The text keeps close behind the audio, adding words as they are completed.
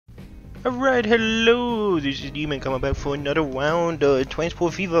Alright, hello, this is Demon coming back for another round of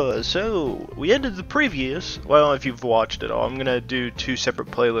Transport Fever. So, we ended the previous, well, if you've watched it all, I'm gonna do two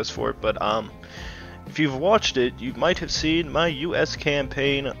separate playlists for it, but if you've watched it, you might have seen my US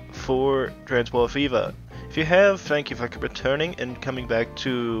campaign for Transport Fever. If you have, thank you for returning and coming back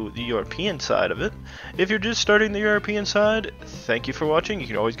to the European side of it. If you're just starting the European side, thank you for watching. You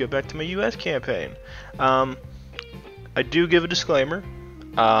can always go back to my US campaign. I do give a disclaimer.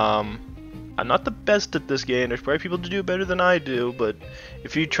 I'm not the best at this game. There's probably people to do better than I do, but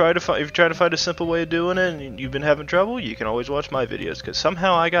if you try to find a simple way of doing it and you've been having trouble, you can always watch my videos, because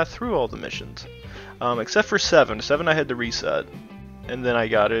somehow I got through all the missions. Except for 7. 7 I had to reset, and then I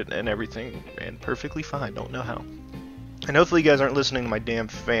got it, and everything ran perfectly fine. Don't know how. And hopefully you guys aren't listening to my damn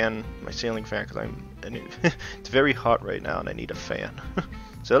fan, my ceiling fan, because it's very hot right now and I need a fan.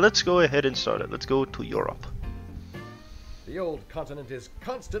 So let's go ahead and start it. Let's go to Europe. The old continent is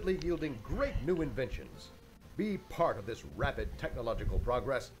constantly yielding great new inventions. Be part of this rapid technological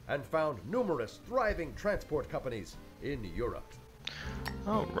progress and found numerous thriving transport companies in Europe.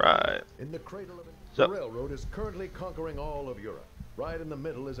 Alright. In the cradle of it, So, the railroad is currently conquering all of Europe. Right in the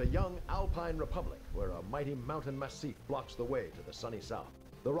middle is a young Alpine republic where a mighty mountain massif blocks the way to the sunny south.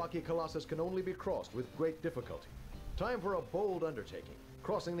 The rocky colossus can only be crossed with great difficulty. Time for a bold undertaking.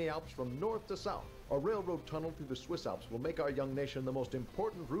 Crossing the Alps from north to south, a railroad tunnel through the Swiss Alps will make our young nation the most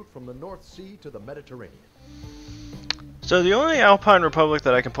important route from the North Sea to the Mediterranean. So the only Alpine Republic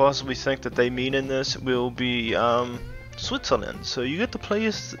that I can possibly think that they mean in this will be Switzerland. So you get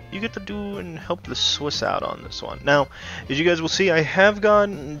to do and help the Swiss out on this one. Now, as you guys will see, I have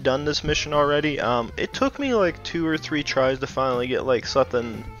done this mission already. It took me like 2 or 3 tries to finally get like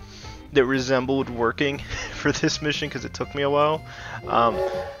something that resembled working for this mission, because it took me a while.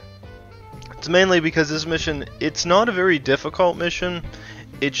 It's mainly because this mission, it's not a very difficult mission.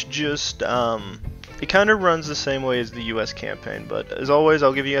 It's just it kind of runs the same way as the US campaign, but as always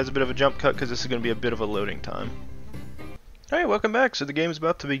I'll give you guys a bit of a jump cut because this is going to be a bit of a loading time. Alright, welcome back. So the game's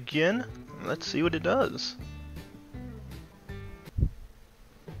about to begin. Let's see what it does.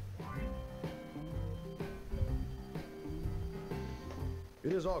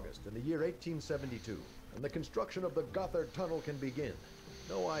 It is August in the year 1872, and the construction of the Gotthard tunnel can begin.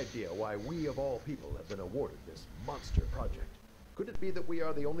 No idea why we of all people have been awarded this monster project. Could it be that we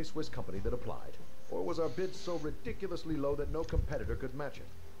are the only Swiss company that applied? Or was our bid so ridiculously low that no competitor could match it?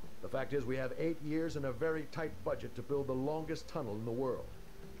 The fact is we have 8 years and a very tight budget to build the longest tunnel in the world.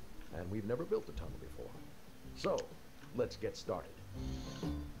 And we've never built a tunnel before. So, let's get started.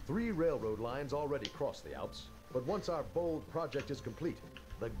 3 railroad lines already cross the Alps, but once our bold project is complete,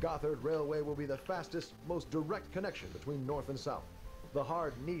 the Gotthard Railway will be the fastest, most direct connection between north and south. The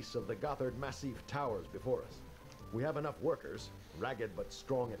hard Nice of the Gotthard Massif towers before us. We have enough workers, ragged but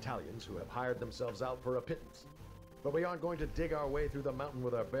strong Italians who have hired themselves out for a pittance. But we aren't going to dig our way through the mountain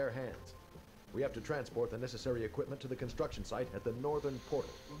with our bare hands. We have to transport the necessary equipment to the construction site at the northern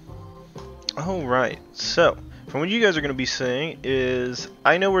portal. Alright, so from what you guys are going to be seeing is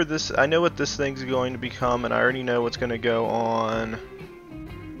I know what this thing's going to become, and I already know what's going to go on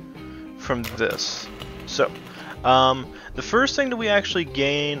from this. So the first thing that we actually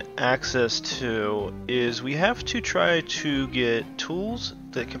gain access to is we have to try to get tools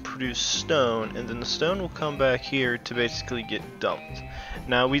that can produce stone, and then the stone will come back here to basically get dumped.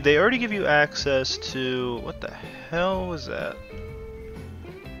 Now they already give you access to, what the hell was that?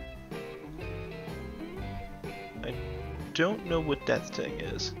 I don't know what that thing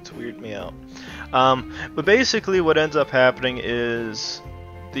is. It's weirded me out. But basically what ends up happening is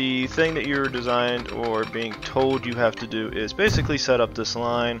the thing that you're designed or being told you have to do is basically set up this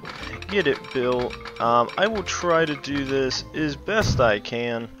line, get it built. I will try to do this as best I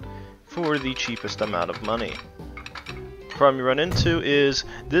can for the cheapest amount of money. The problem you run into is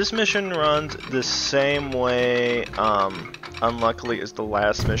this mission runs the same way, unluckily, as the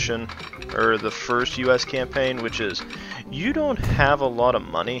last mission, or the first US campaign, which is you don't have a lot of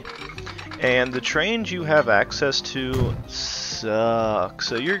money, and the trains you have access to suck.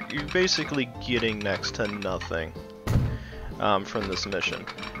 So you're basically getting next to nothing from this mission.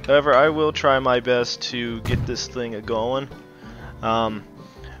 However, I will try my best to get this thing going,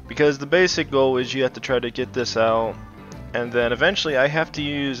 because the basic goal is you have to try to get this out, and then eventually I have to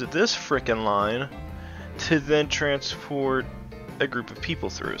use this frickin' line to then transport a group of people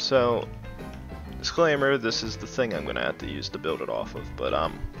through. So, disclaimer, this is the thing I'm going to have to use to build it off of,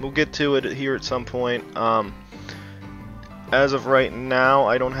 but we'll get to it here at some point. As of right now,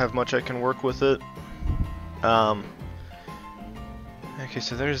 I don't have much I can work with it. Okay,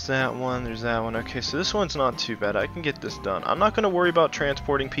 so there's that one, there's that one. Okay, so this one's not too bad. I can get this done. I'm not going to worry about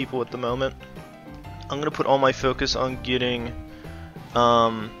transporting people at the moment. I'm going to put all my focus on getting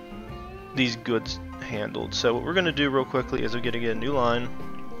these goods handled. So what we're going to do real quickly is we're going to get a new line.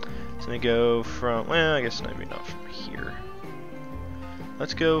 It's going to go from, well, I guess maybe not from here.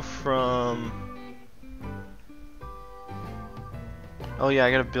 Let's go from, oh yeah,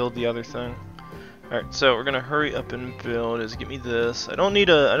 I got to build the other thing. Alright, so we're gonna hurry up and build. Is give me this. I don't need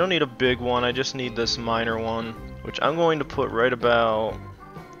a big one. I just need this minor one, which I'm going to put right about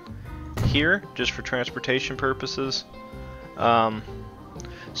here, just for transportation purposes.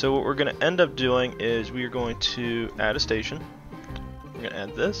 So what we're gonna end up doing is we are going to add a station. We're gonna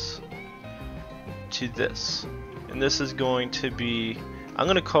add this to this, and this is going to be, I'm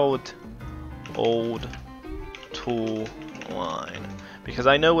gonna call it old tool line, because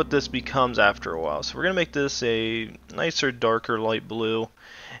I know what this becomes after a while. So we're going to make this a nicer, darker light blue.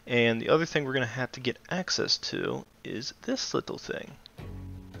 And the other thing we're going to have to get access to is this little thing.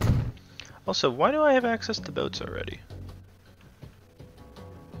 Also, why do I have access to boats already?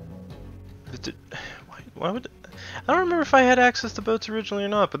 Why would... I don't remember if I had access to boats originally or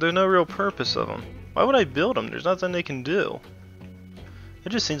not, but there's no real purpose of them. Why would I build them? There's nothing they can do. It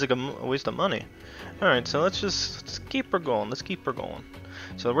just seems like a waste of money. Alright, so let's keep her going. Let's keep her going.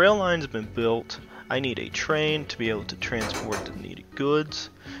 So the rail line's been built. I need a train to be able to transport the needed goods.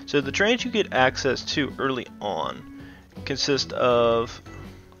 So the trains you get access to early on consist of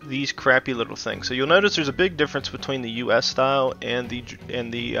these crappy little things. So you'll notice there's a big difference between the US style and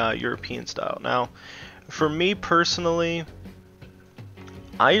the European style. Now, for me personally,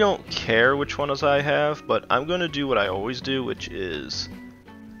 I don't care which ones I have, but I'm going to do what I always do, which is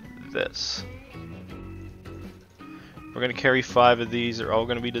this. We're going to carry 5 of these. They're all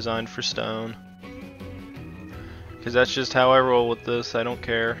going to be designed for stone, because that's just how I roll with this. I don't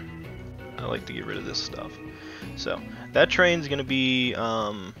care. I like to get rid of this stuff. So that train's going to be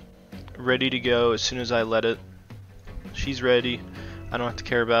ready to go as soon as I let it. She's ready. I don't have to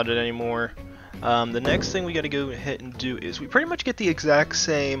care about it anymore. The next thing we got to go ahead and do is we pretty much get the exact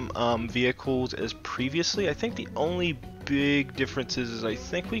same vehicles as previously. I think the only big difference is I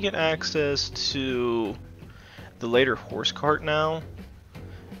think we get access to the later horse cart now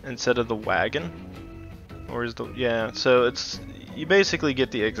instead of the wagon. Or is the, yeah, so it's, you basically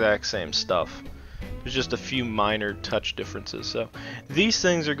get the exact same stuff. There's just a few minor touch differences. So these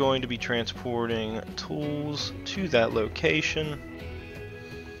things are going to be transporting tools to that location.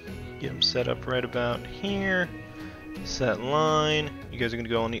 Get them set up right about here. Set line. You guys are going to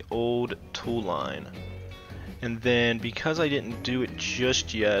go on the old tool line. And then because I didn't do it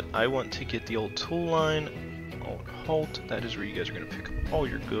just yet, I want to get the old tool line. Old halt. That is where you guys are going to pick up all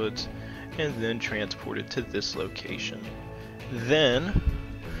your goods and then transport it to this location. Then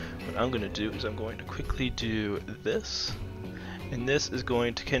what I'm going to do is I'm going to quickly do this, and this is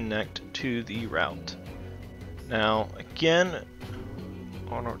going to connect to the route. Now again,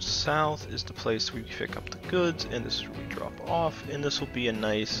 on our south is the place where we pick up the goods, and this is where we drop off, and this will be a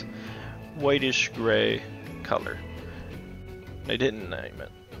nice whitish gray color. I didn't name it.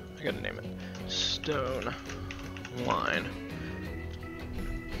 I gotta name it. Stone line.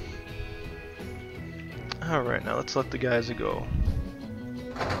 Alright, now let's let the guys go.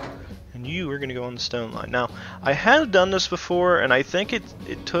 And you are gonna go on the stone line. Now, I have done this before, and I think it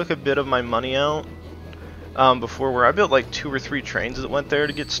took a bit of my money out before, where I built like 2 or 3 trains that went there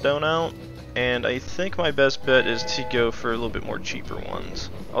to get stone out, and I think my best bet is to go for a little bit more cheaper ones.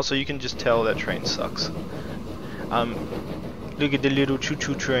 Also, you can just tell that train sucks. Look at the little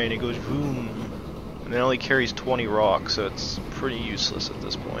choo-choo train, it goes boom, and it only carries 20 rocks, so it's pretty useless at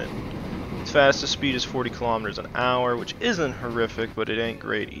this point. Its fastest speed is 40 kilometers an hour, which isn't horrific, but it ain't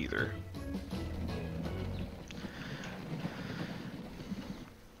great either.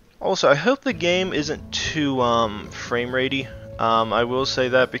 Also, I hope the game isn't too frame ratey. I will say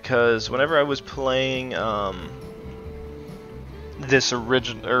that because whenever I was playing this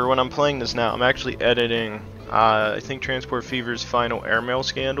when I'm playing this now, I'm actually editing I think Transport Fever's final airmail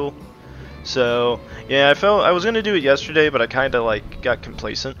scandal. So yeah, I was gonna do it yesterday, but I kind of like got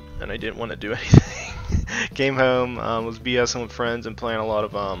complacent and I didn't want to do anything. Came home, was BSing with friends and playing a lot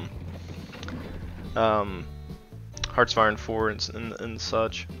of Hearts Fire and 4 and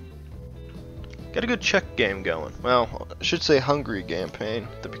such. Got a good Czech game going. Well, I should say Hungary campaign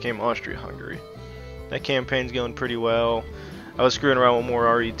that became Austria-Hungary. That campaign's going pretty well. I was screwing around with more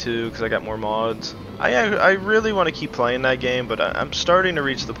RE2 because I got more mods. I really want to keep playing that game, but I'm starting to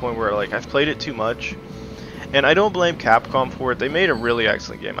reach the point where like I've played it too much, And I don't blame Capcom for it. They made a really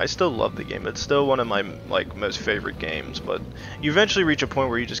excellent game. I still love the game. It's still one of my like most favorite games, but you eventually reach a point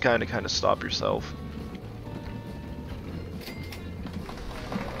where you just kind of stop yourself.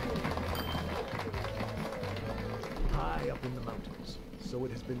 High up in the mountains, so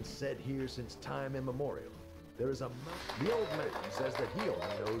it has been said here since time immemorial. There is a mountain. The old man says that he only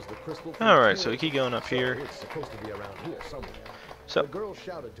knows the crystal. Alright, so we keep going up here. So it's supposed to be around here somewhere. So the girl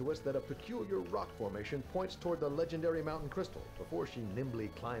shouted to us that a peculiar rock formation points toward the legendary mountain crystal before she nimbly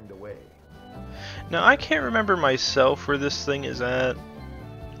climbed away. now I can't remember myself where this thing is at.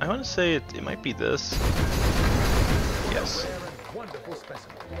 I want to say it might be this. Yes. Wonderful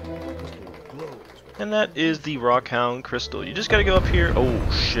specimen. The crystal glows with And that is the Rockhound Crystal. You just gotta go up here.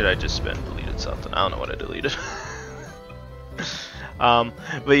 Oh shit, I just deleted something. I don't know what I deleted.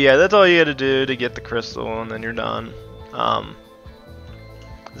 But yeah, that's all you gotta do to get the crystal, and then you're done.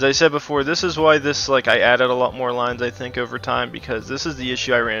 As I said before, this is why this, like, I added a lot more lines, I think, over time, because this is the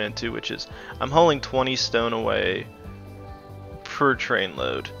issue I ran into, which is I'm hauling 20 stone away per train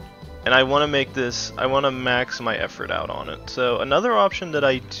load. And I want to make this, I want to max my effort out on it. So another option that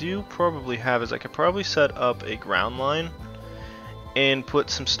I do probably have is I could probably set up a ground line and put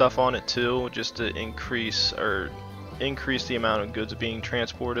some stuff on it too, just to increase the amount of goods being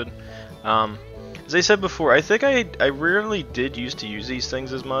transported. As I said before, I think I rarely did used to use these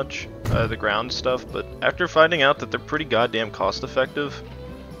things as much, the ground stuff, but after finding out that they're pretty goddamn cost effective,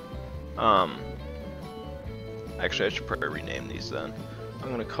 actually I should probably rename these then. I'm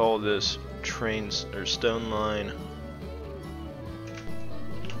gonna call this trains or stone line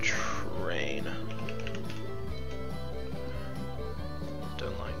train.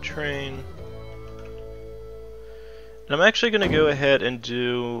 Stone line train. And I'm actually gonna go ahead and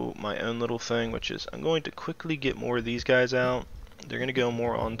do my own little thing, which is I'm going to quickly get more of these guys out. They're gonna go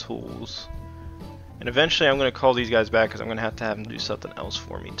more on tools. And eventually I'm gonna call these guys back because I'm gonna have to have them do something else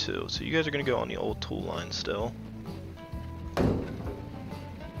for me too. So you guys are gonna go on the old tool line still.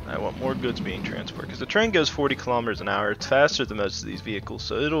 I want more goods being transported because the train goes 40 kilometers an hour. It's faster than most of these vehicles,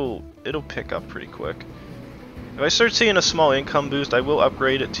 so it'll pick up pretty quick. If I start seeing a small income boost, I will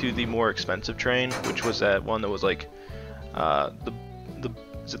upgrade it to the more expensive train, which was that one that was like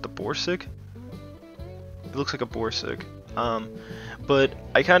is it the Borsig? It looks like a Borsig. But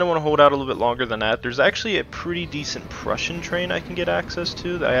I kind of want to hold out a little bit longer than that. There's actually a pretty decent Prussian train I can get access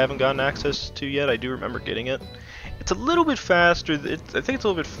to that I haven't gotten access to yet. I do remember getting it. It's a little bit faster. I think it's a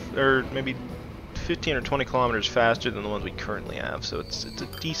little bit, or maybe 15 or 20 kilometers faster than the ones we currently have. So it's a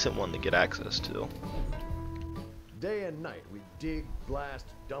decent one to get access to. Day and night we dig, blast,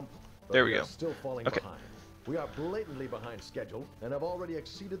 dump. But there we go. Still falling behind. We are blatantly behind schedule and have already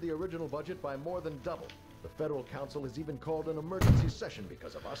exceeded the original budget by more than double. The Federal Council has even called an emergency session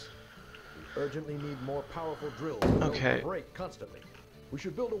because of us. We urgently need more powerful drills to break constantly. We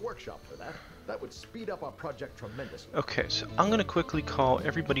should build a workshop for that. That would speed up our project tremendously. Okay, so I'm going to quickly call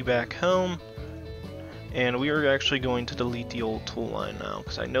everybody back home. And we are actually going to delete the old tool line now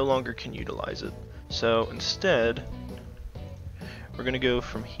because I no longer can utilize it. So instead, we're going to go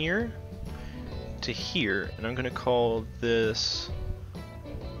from here to here, and I'm going to call this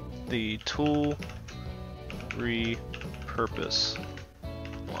the tool repurpose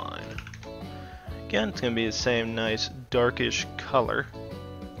line. Again, it's going to be the same nice darkish color.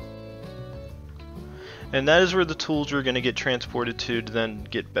 And that is where the tools are going to get transported to then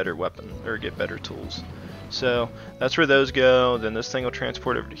get better weapon, or get better tools. So that's where those go. Then this thing will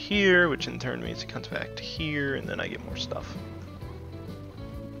transport over to here, which in turn means it comes back to here, and then I get more stuff.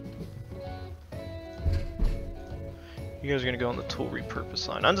 You guys are going to go on the tool repurpose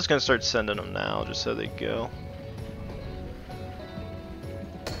line. I'm just going to start sending them now, just so they go.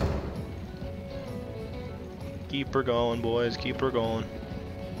 Keep her going, boys. Keep her going.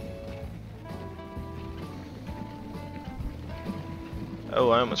 Oh,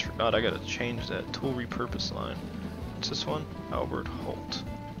 I almost forgot. I got to change that tool repurpose line. What's this one? Albert Holt.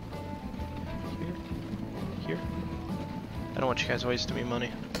 Here. I don't want you guys wasting me money.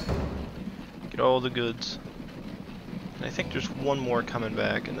 Get all the goods. And I think there's one more coming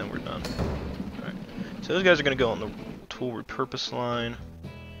back, and then we're done. Alright. So those guys are going to go on the tool repurpose line.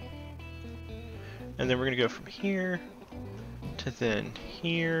 And then we're going to go from here to then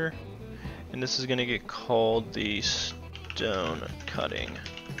here. And this is going to get called the stone cutting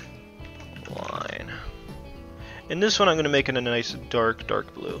line. And this one I'm going to make it a nice dark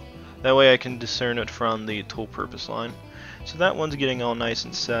blue. That way I can discern it from the tool purpose line. So that one's getting all nice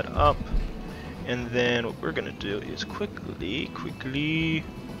and set up. And then what we're going to do is quickly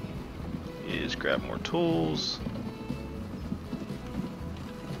is grab more tools.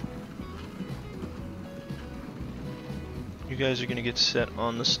 You guys are gonna get set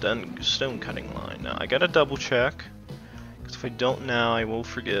on the stone cutting line. Now I gotta double check, because if I don't now I will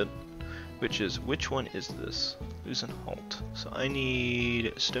forget. Which one is this? Luz and Holt. So I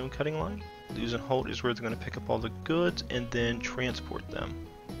need stone cutting line. Luz and Holt is where they're gonna pick up all the goods and then transport them.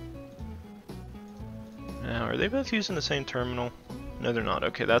 Now are they both using the same terminal? No, they're not.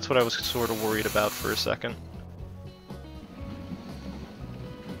 Okay, that's what I was sort of worried about for a second.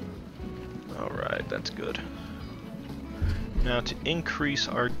 Alright, that's good. Now to increase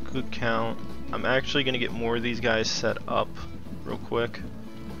our good count, I'm actually going to get more of these guys set up real quick.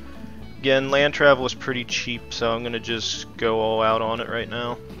 Again, land travel is pretty cheap, so I'm going to just go all out on it right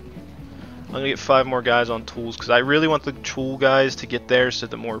now. I'm going to get 5 more guys on tools, because I really want the tool guys to get there so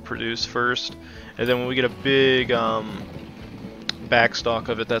that more produce first. And then when we get a big backstock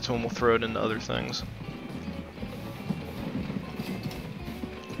of it, that's when we'll throw it into other things.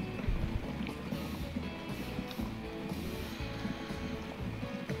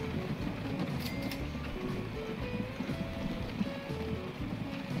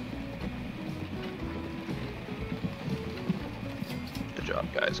 Good job,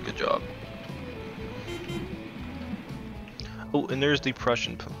 guys. Good job. Oh, and there's the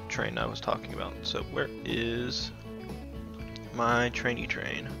Prussian train I was talking about. So where is my trainee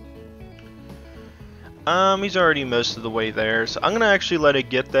train? He's already most of the way there, so I'm gonna actually let it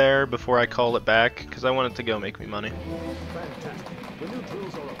get there before I call it back, because I want it to go make me money. Fantastic. The new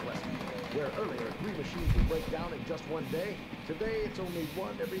drills are a blessing. Where earlier 3 machines would break down in just one day, today it's only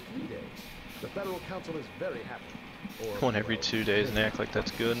 1 every 3 days. The Federal Council is very happy. Or, 1 every 2 days and act like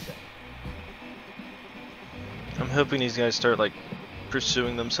that's good. I'm hoping these guys start like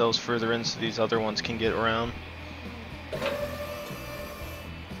pursuing themselves further in so these other ones can get around.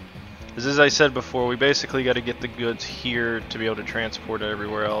 As I said before, we basically got to get the goods here to be able to transport it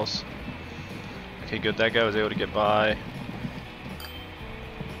everywhere else. Okay, good. That guy was able to get by.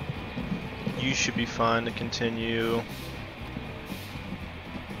 You should be fine to continue.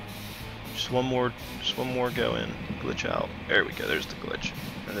 Just one more go in. Glitch out. There we go. There's the glitch.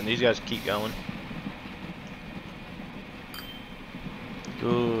 And then these guys keep going.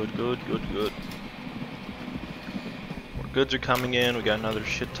 Good, good, good, good. More goods are coming in. We got another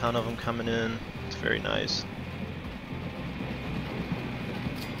shit ton of them coming in. It's very nice.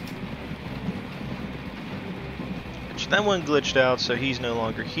 That one glitched out, so he's no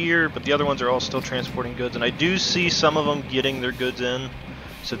longer here, but the other ones are all still transporting goods, and I do see some of them getting their goods in,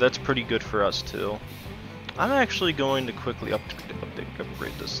 so that's pretty good for us too. I'm actually going to quickly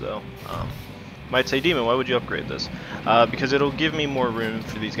upgrade this though. Might say, Demon, why would you upgrade this? Because it'll give me more room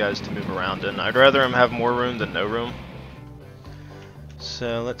for these guys to move around in. I'd rather them have more room than no room.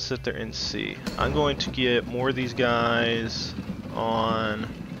 So let's sit there and see. I'm going to get more of these guys on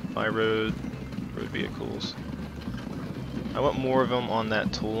my road vehicles. I want more of them on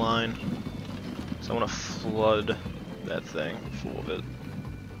that tool line. So I want to flood that thing full of it.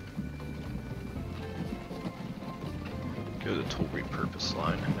 Go to the tool repurpose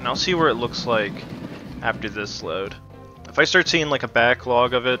line. And I'll see where it looks like after this load. If I start seeing like a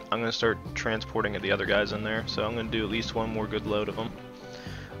backlog of it, I'm going to start transporting the other guys in there. So I'm going to do at least one more good load of them.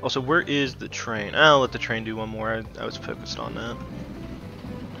 Also, where is the train? I'll let the train do one more. I was focused on that.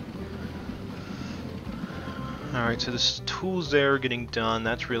 Alright, so the tools there are getting done.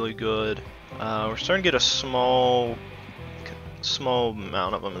 That's really good. We're starting to get a small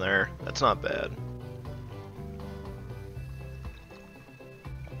amount of them there. That's not bad.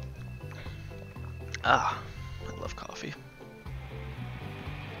 Ah, I love coffee.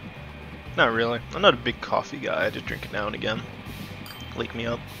 Not really. I'm not a big coffee guy. I just drink it now and again. Wake me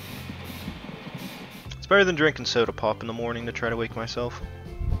up. It's better than drinking soda pop in the morning to try to wake myself.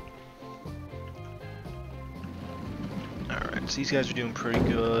 Alright, so these guys are doing pretty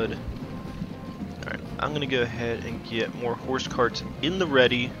good. Alright, I'm gonna go ahead and get more horse carts in the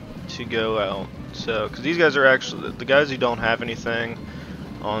ready to go out. So, because these guys are actually, the guys who don't have anything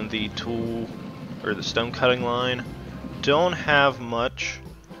on the tool or the stone cutting line don't have much.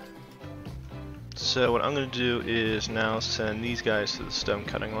 So what I'm going to do is now send these guys to the stone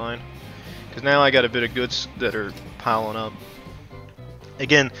cutting line, because now I got a bit of goods that are piling up.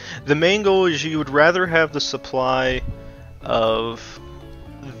 Again, the main goal is you would rather have the supply of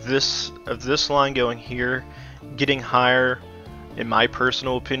this line going here getting higher, in my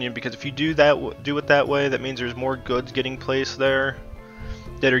personal opinion, because if you do it that way, that means there's more goods getting placed there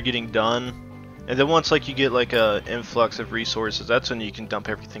that are getting done. And then once like you get like a influx of resources, that's when you can dump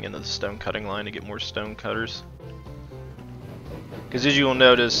everything into the stone cutting line to get more stone cutters. Because as you will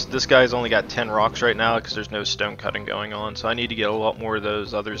notice, this guy's only got 10 rocks right now because there's no stone cutting going on, so I need to get a lot more of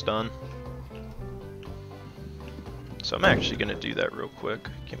those others done. So I'm actually going to do that real quick.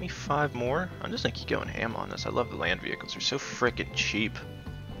 Give me 5 more. I'm just going to keep going ham on this. I love the land vehicles. They're so frickin' cheap.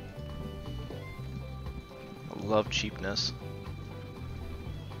 I love cheapness.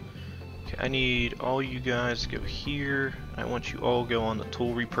 Okay, I need all you guys to go here. I want you all to go on the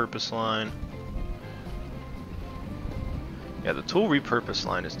tool repurpose line. Yeah, the tool repurpose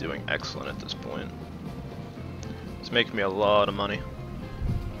line is doing excellent at this point. It's making me a lot of money.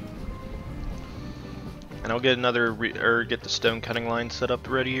 And I'll get another get the stone cutting line set up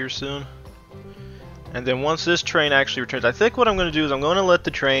ready here soon. And then once this train actually returns, I think what I'm going to do is I'm going to let the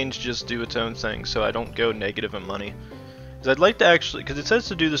trains just do its own thing so I don't go negative in money. Because I'd like to actually, because it says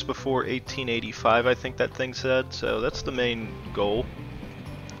to do this before 1885, I think that thing said, so that's the main goal.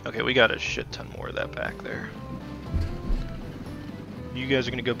 Okay, we got a shit ton more of that back there. You guys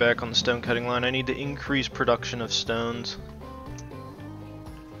are going to go back on the stone cutting line. I need to increase production of stones.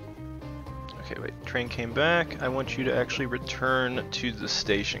 Okay, wait, train came back. I want you to actually return to the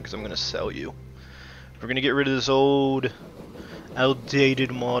station because I'm going to sell you. We're going to get rid of this old,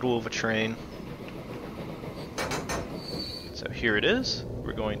 outdated model of a train. So here it is.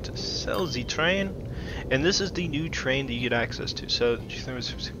 We're going to sell the train. And this is the new train that you get access to. So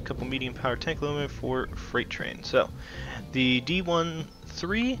there's a couple medium power tank limit for freight train. So the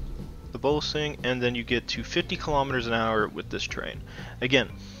D13, the Bolsing, and then you get to 50 kilometers an hour with this train. Again,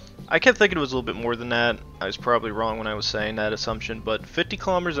 I kept thinking it was a little bit more than that. I was probably wrong when I was saying that assumption, but 50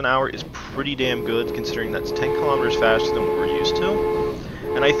 kilometers an hour is pretty damn good considering that's 10 kilometers faster than what we're used to.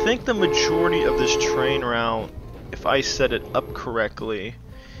 And I think the majority of this train route, if I set it up correctly,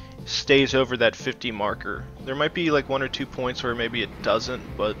 stays over that 50 marker. There might be like 1 or 2 points where maybe it doesn't,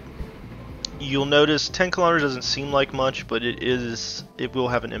 but you'll notice 10 kilometers doesn't seem like much, but it will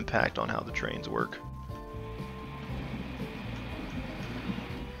have an impact on how the trains work.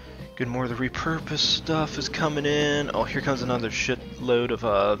 Good, more of the repurposed stuff is coming in. Oh, here comes another shitload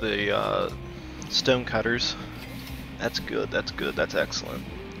of the stone cutters. That's good, that's good, that's excellent.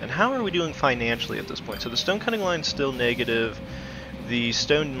 And how are we doing financially at this point? So the stone cutting line's still negative. The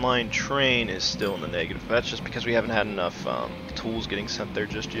stone line train is still in the negative. That's just because we haven't had enough tools getting sent there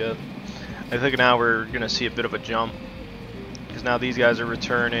just yet. I think now we're going to see a bit of a jump. Because now these guys are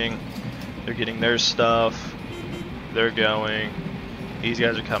returning. They're getting their stuff. They're going. These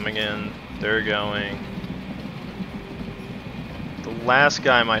guys are coming in. They're going. The last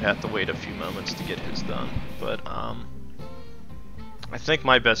guy might have to wait a few moments to get his done. But I think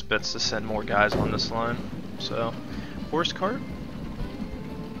my best bet's to send more guys on this line. So, horse cart?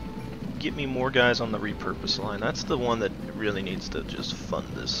 Get me more guys on the repurpose line. That's the one that really needs to just fund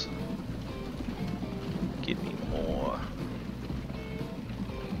this. Give me more.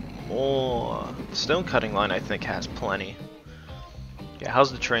 More. The stone cutting line I think has plenty. Yeah,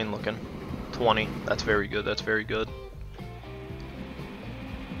 how's the train looking? 20. That's very good, that's very good.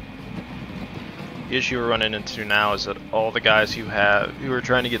 The issue we're running into now is that all the guys who are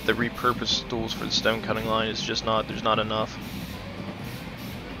trying to get the repurposed tools for the stone cutting line is just not, there's not enough.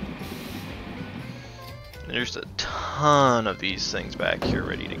 There's a ton of these things back here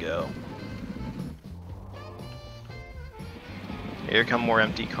ready to go. Here come more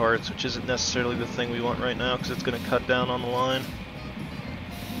empty carts, which isn't necessarily the thing we want right now because it's going to cut down on the line.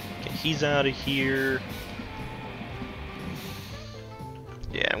 Okay, he's out of here.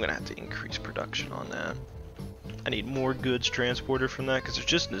 Yeah, I'm going to have to increase production on that. I need more goods transported from that because there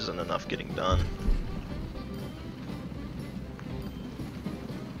just isn't enough getting done.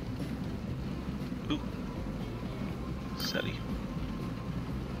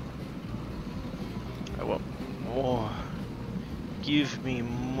 I want more. Give me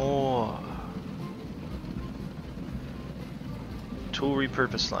more. Tool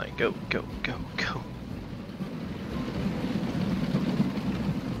repurpose line. Go, go, go, go.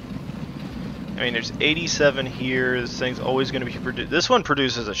 I mean, there's 87 here. This thing's always going to be produced. This one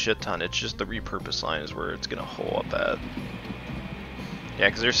produces a shit ton. It's just the repurpose line is where it's going to hole up at. Yeah,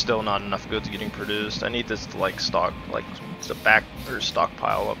 because there's still not enough goods getting produced. I need this to like stock, like the back or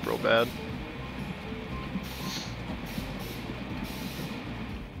stockpile up real bad.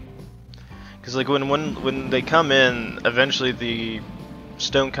 Because like when they come in, eventually the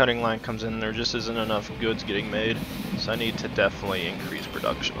stone cutting line comes in. There just isn't enough goods getting made, so I need to definitely increase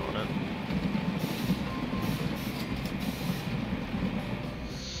production on it.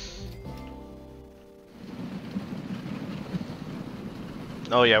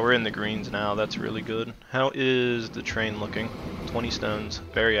 Oh yeah, we're in the greens now. That's really good. How is the train looking? 20 stones.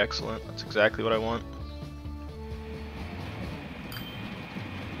 Very excellent. That's exactly what I want.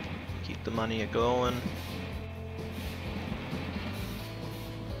 Keep the money going.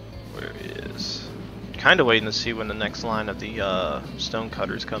 Where is... kind of waiting to see when the next line of the stone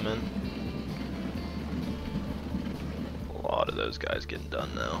cutters come in. A lot of those guys getting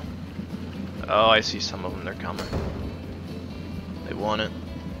done now. Oh, I see some of them. They're coming. They want it.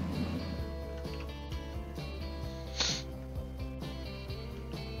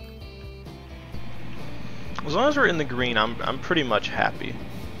 As long as we're in the green, I'm pretty much happy,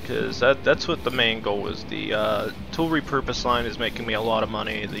 because that's what the main goal is. The tool repurpose line is making me a lot of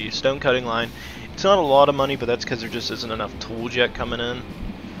money. The stone cutting line, it's not a lot of money, but that's because there just isn't enough tools yet coming in.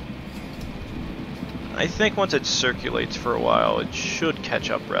 I think once it circulates for a while, it should catch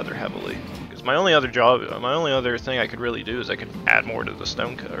up rather heavily. Because my only other thing I could really do is I could add more to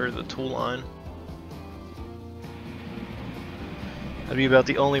the the tool line. That'd be about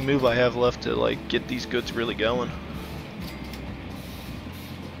the only move I have left to like get these goods really going.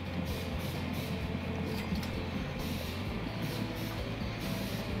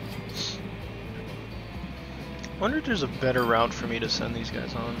 Wonder if there's a better route for me to send these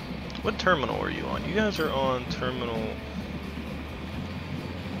guys on. What terminal are you on? You guys are on terminal.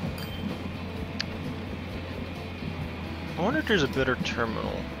 I wonder if there's a better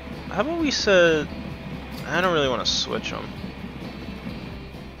terminal. How about we said, I don't really want to switch them.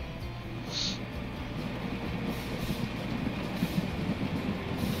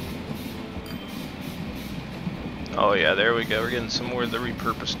 Oh yeah, there we go. We're getting some more of the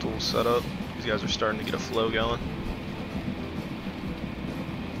repurposed tools set up. These guys are starting to get a flow going.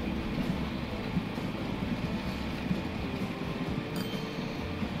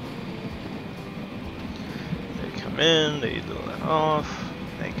 They come in, they let off.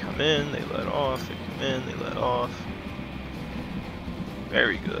 They come in, they let off. They come in, they let off.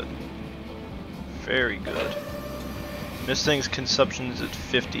 Very good. Very good. This thing's consumption is at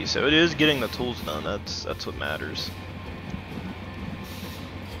 50, so it is getting the tools done. That's what matters.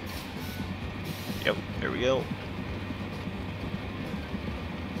 Yep, there we go.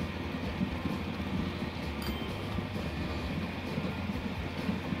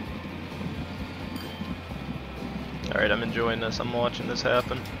 Alright, I'm enjoying this. I'm watching this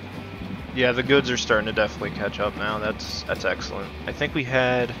happen. Yeah, the goods are starting to definitely catch up now. That's excellent. I think we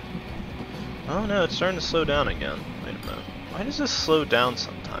had... Oh no, it's starting to slow down again. Wait a minute. Why does this slow down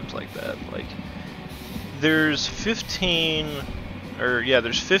sometimes like that? Like, there's 15, or yeah,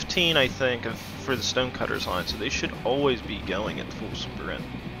 there's 15 I think for the stone cutters line, so they should always be going at full sprint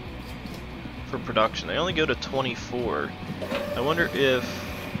for production. They only go to 24. I wonder if,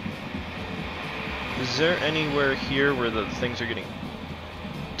 is there anywhere here where the things are getting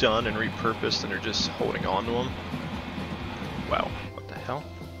done and repurposed and they're just holding on to them? Wow, what the hell?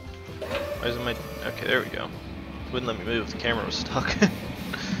 Why isn't my... Okay, there we go. Wouldn't let me move, the camera was stuck.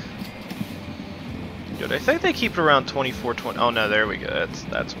 Dude, I think they keep it around 24, 20... Oh no, there we go,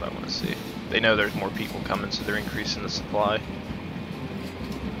 that's what I want to see. They know there's more people coming, so they're increasing the supply.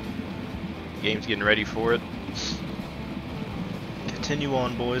 The game's getting ready for it. Continue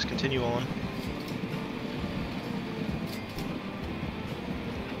on, boys, continue on.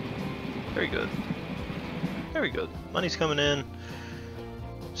 Very good. Very good. Money's coming in.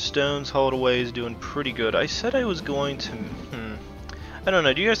 Stones hauled away is doing pretty good. I said I was going to... I don't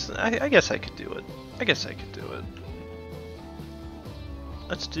know, do you guys... I guess I could do it. I guess I could do it.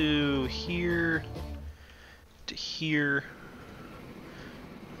 Let's do here to here.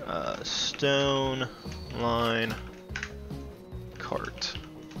 Stone line cart.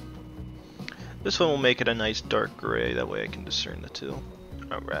 This one will make it a nice dark gray, that way I can discern the two.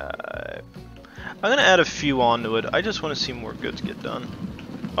 Alright. I'm gonna add a few onto it. I just want to see more goods get done.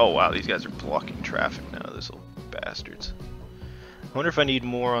 Oh wow, these guys are blocking traffic now, those little bastards. I wonder if I need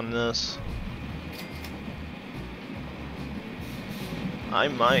more on this. I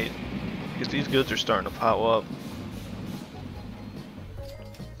might, because these goods are starting to pile up.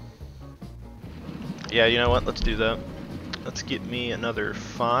 Yeah, you know what, let's do that. Let's get me another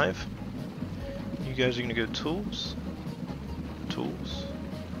 5. You guys are gonna go tools, tools,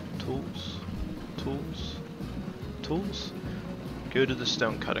 tools, tools, tools. Go to the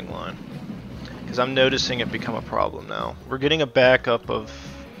stone cutting line, because I'm noticing it become a problem now. We're getting a backup of,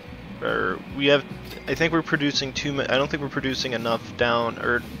 or we have, I think we're producing I don't think we're producing enough down,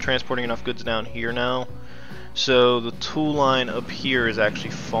 or transporting enough goods down here now. So the tool line up here is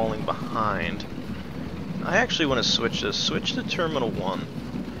actually falling behind. I actually want to switch this. Switch to Terminal 1.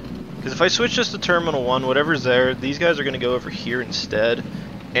 Because if I switch this to Terminal 1, whatever's there, these guys are going to go over here instead.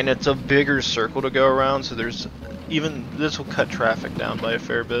 And it's a bigger circle to go around, so there's even, this will cut traffic down by a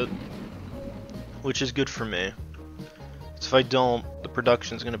fair bit. Which is good for me. So if I don't, the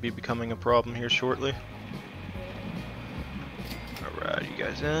production's going to be becoming a problem here shortly. Alright, you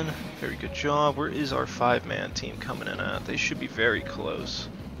guys in. Very good job. Where is our 5-man team coming in at? They should be very close.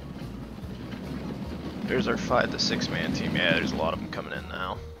 There's our 5 to 6-man team. Yeah, there's a lot of them coming in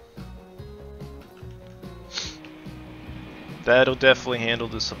now. That'll definitely handle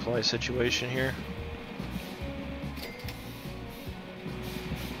the supply situation here.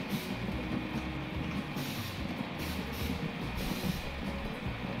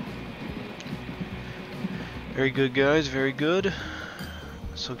 Very good, guys, very good.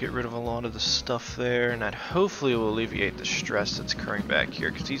 So get rid of a lot of the stuff there, and that hopefully will alleviate the stress that's occurring back here,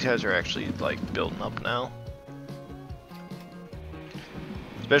 because these guys are actually like building up now.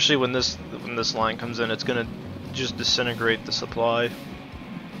 Especially when this line comes in, it's gonna just disintegrate the supply.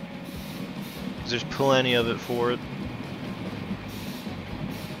 'Cause there's plenty of it for it.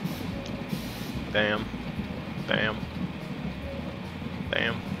 Bam, bam,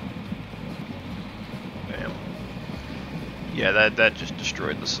 bam. Yeah, that just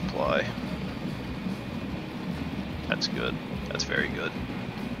destroyed the supply. That's good. That's very good.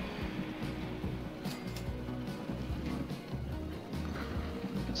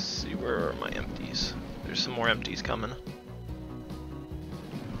 Let's see, where are my empties? There's some more empties coming.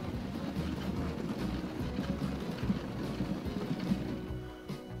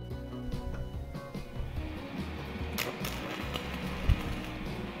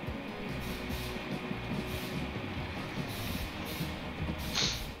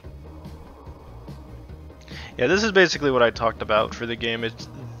 Yeah, this is basically what I talked about for the game.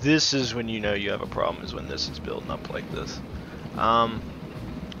 This is when you know you have a problem, is when this is building up like this. I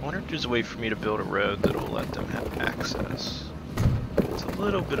wonder if there's a way for me to build a road that will let them have access. It's a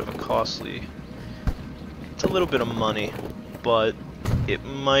little bit of a costly, it's a little bit of money, but it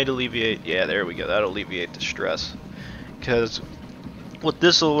might alleviate, yeah, there we go, that'll alleviate the stress. Because what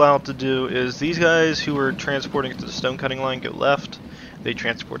this will allow it to do is these guys who are transporting it to the stone cutting line go left. They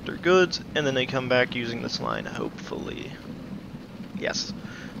transport their goods, and then they come back using this line, hopefully. Yes.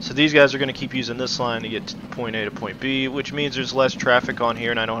 So these guys are going to keep using this line to get to point A to point B, which means there's less traffic on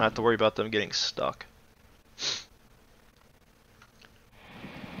here, and I don't have to worry about them getting stuck.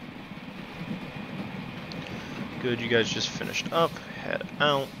 Good, you guys just finished up. Head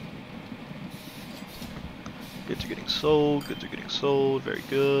out. Goods are getting sold. Goods are getting sold. Very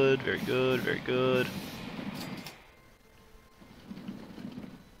good, very good, very good.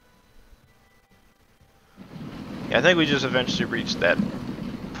 Yeah, I think we just eventually reached that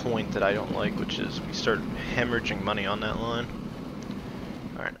point that I don't like, which is we start hemorrhaging money on that line.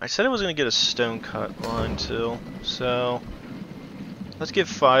 Alright, I said I was going to get a stone cut line too, so let's get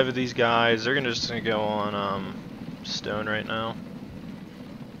 5 of these guys. They're just going to go on stone right now.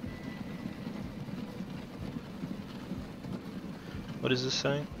 What is this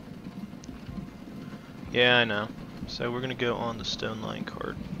saying? Yeah, I know. So we're going to go on the stone line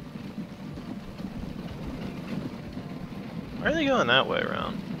cart. Why are they going that way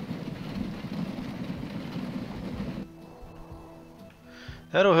around?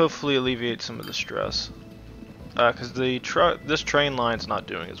 That'll hopefully alleviate some of the stress. Because this train line's not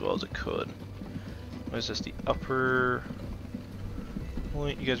doing as well as it could. What is this, the upper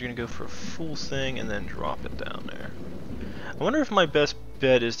point? You guys are going to go for a full thing and then drop it down there. I wonder if my best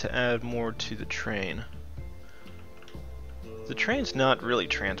bet is to add more to the train. The train's not really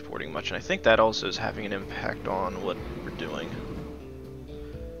transporting much, and I think that also is having an impact on what we're doing.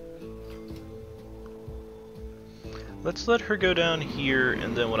 Let's let her go down here,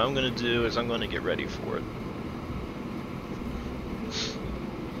 and then what I'm going to do is I'm going to get ready for it.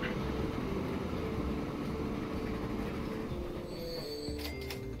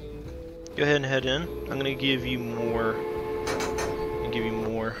 Go ahead and head in. I'm going to give you more.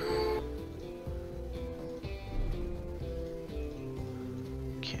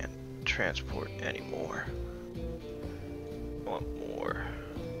 Can't transport anymore. I want more.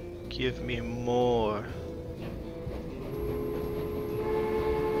 Give me more.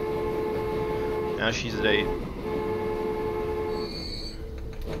 Now she's at 8.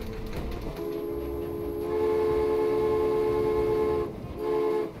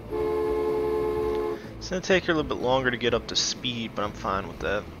 It's gonna take her a little bit longer to get up to speed, but I'm fine with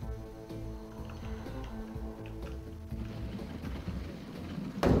that.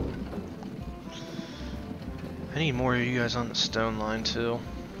 I need more of you guys on the stone line too.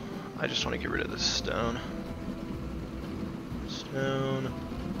 I just want to get rid of this stone. Stone,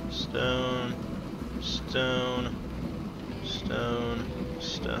 stone, stone, stone,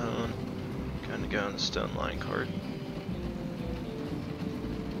 stone. Gonna go on the stone line cart.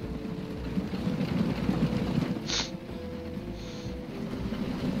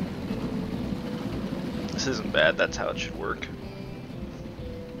 This isn't bad, that's how it should work.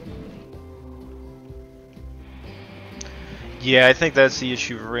 Yeah, I think that's the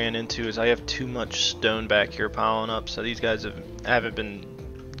issue we ran into, is I have too much stone back here piling up, so these guys haven't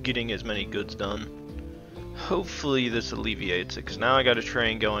been getting as many goods done. Hopefully this alleviates it, because now I got a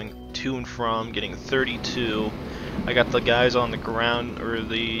train going to and from, getting 32. I got the guys on the ground, or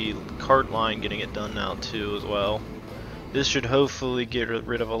the cart line, getting it done now too as well. This should hopefully get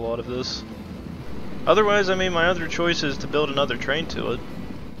rid of a lot of this. Otherwise, I mean, my other choice is to build another train to it,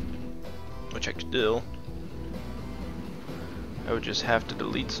 which I could do. I would just have to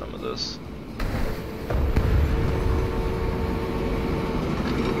delete some of this.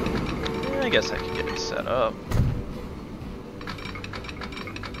 I guess I could get it set up.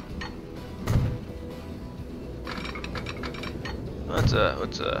 What's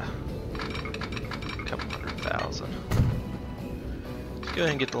a couple 100,000? Let's go ahead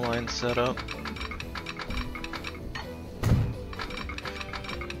and get the line set up.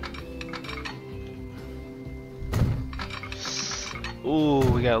 Ooh,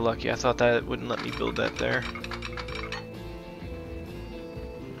 we got lucky. I thought that wouldn't let me build that there.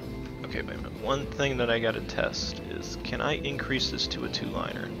 Okay, wait a minute. One thing that I gotta test is, can I increase this to a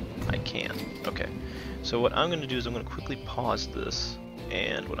 2-liner? I can. Okay. So what I'm gonna do is I'm gonna quickly pause this,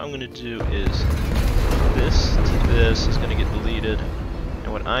 and what I'm gonna do is this to this is gonna get deleted,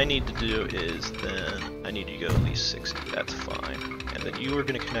 and what I need to do is then I need to go at least 60. That's fine. And then you are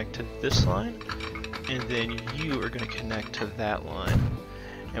gonna connect to this line, and then you are going to connect to that line.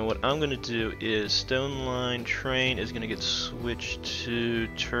 And what I'm going to do is stone line train is going to get switched to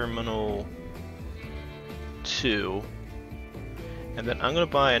terminal 2, and then I'm going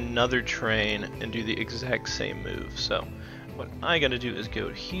to buy another train and do the exact same move. So what I got to do is go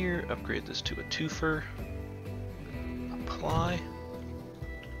here, upgrade this to a 2-fer, apply,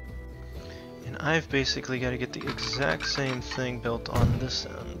 and I've basically got to get the exact same thing built on this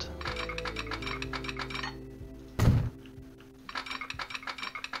end.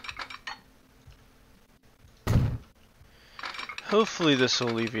 Hopefully this will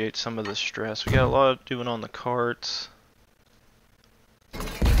alleviate some of the stress. We got a lot doing on the carts.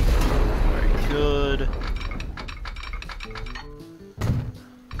 Very good.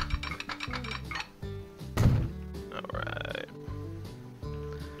 Alright.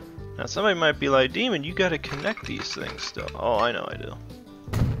 Now somebody might be like, Demon, you gotta connect these things still. Oh, I know I do.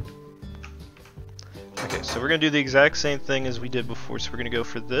 Okay, so we're gonna do the exact same thing as we did before. So we're gonna go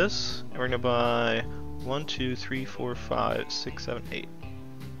for this, and we're gonna buy 1, 2, 3, 4, 5, 6, 7, 8.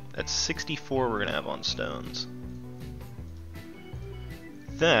 That's 64 we're gonna have on stones.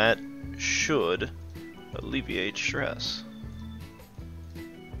 That should alleviate stress.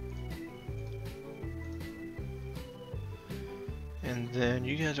 And then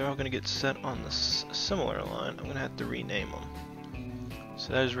you guys are all gonna get set on this similar line. I'm gonna have to rename them.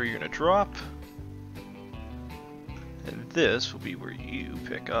 So that is where you're gonna drop. And this will be where you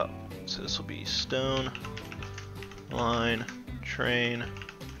pick up. So this will be stone, line, train.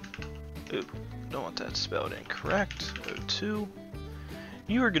 Oop, don't want that spelled incorrect. 02.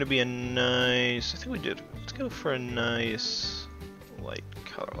 You are going to be a nice, I think we did, let's go for a nice light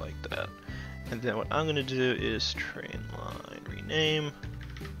color like that. And then what I'm going to do is train line, rename,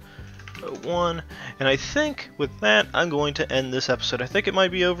 01. And I think with that, I'm going to end this episode. I think it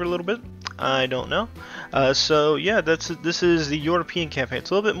might be over a little bit. I don't know. So yeah, this is the European campaign.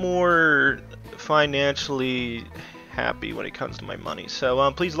 It's a little bit more financially happy when it comes to my money.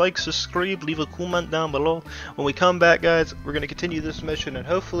 So please like, subscribe, leave a comment down below. When we come back, guys, we're going to continue this mission, and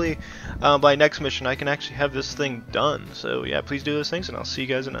hopefully by next mission I can actually have this thing done. So yeah, please do those things, and I'll see you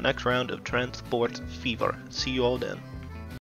guys in the next round of Transport Fever. See you all then.